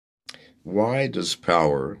Why does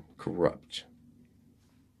power corrupt?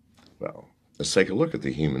 Well, let's take a look at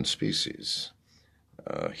the human species.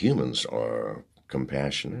 Humans are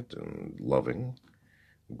compassionate and loving,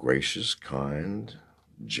 gracious, kind,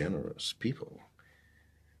 generous people.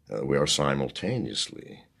 We are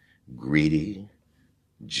simultaneously greedy,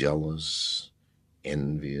 jealous,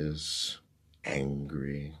 envious,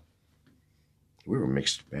 angry. We're a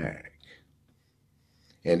mixed bag.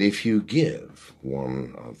 And if you give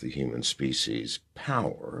one of the human species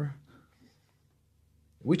power,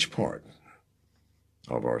 which part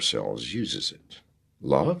of ourselves uses it?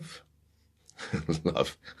 Love?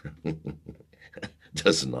 Love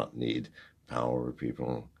does not need power,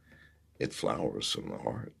 people. It flowers from the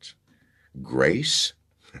heart. Grace?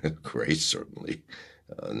 Grace certainly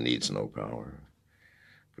needs no power.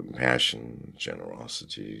 Compassion,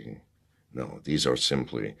 generosity. No, these are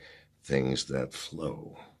simply things that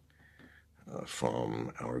flow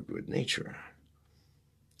from our good nature.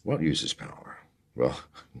 What uses power? Well,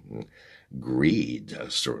 greed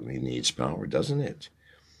certainly needs power, doesn't it?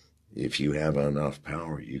 If you have enough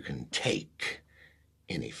power, you can take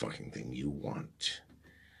any fucking thing you want.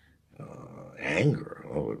 Anger.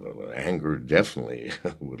 Oh, anger definitely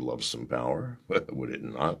would love some power, would it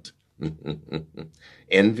not?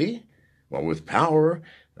 Envy? Well, with power,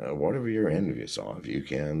 whatever you're envious of, you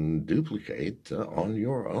can duplicate on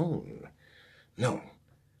your own. No,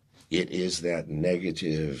 it is that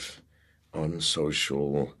negative,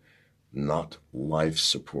 unsocial, not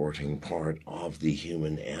life-supporting part of the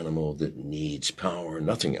human animal that needs power.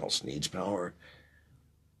 Nothing else needs power.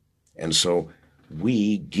 And so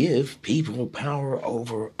we give people power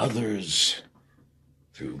over others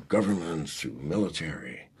through government, through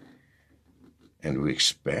military, and we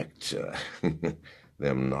expect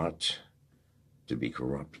them not to be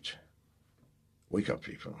corrupt. Wake up,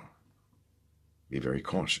 people. Be very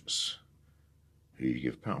cautious who you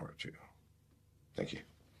give power to. Thank you.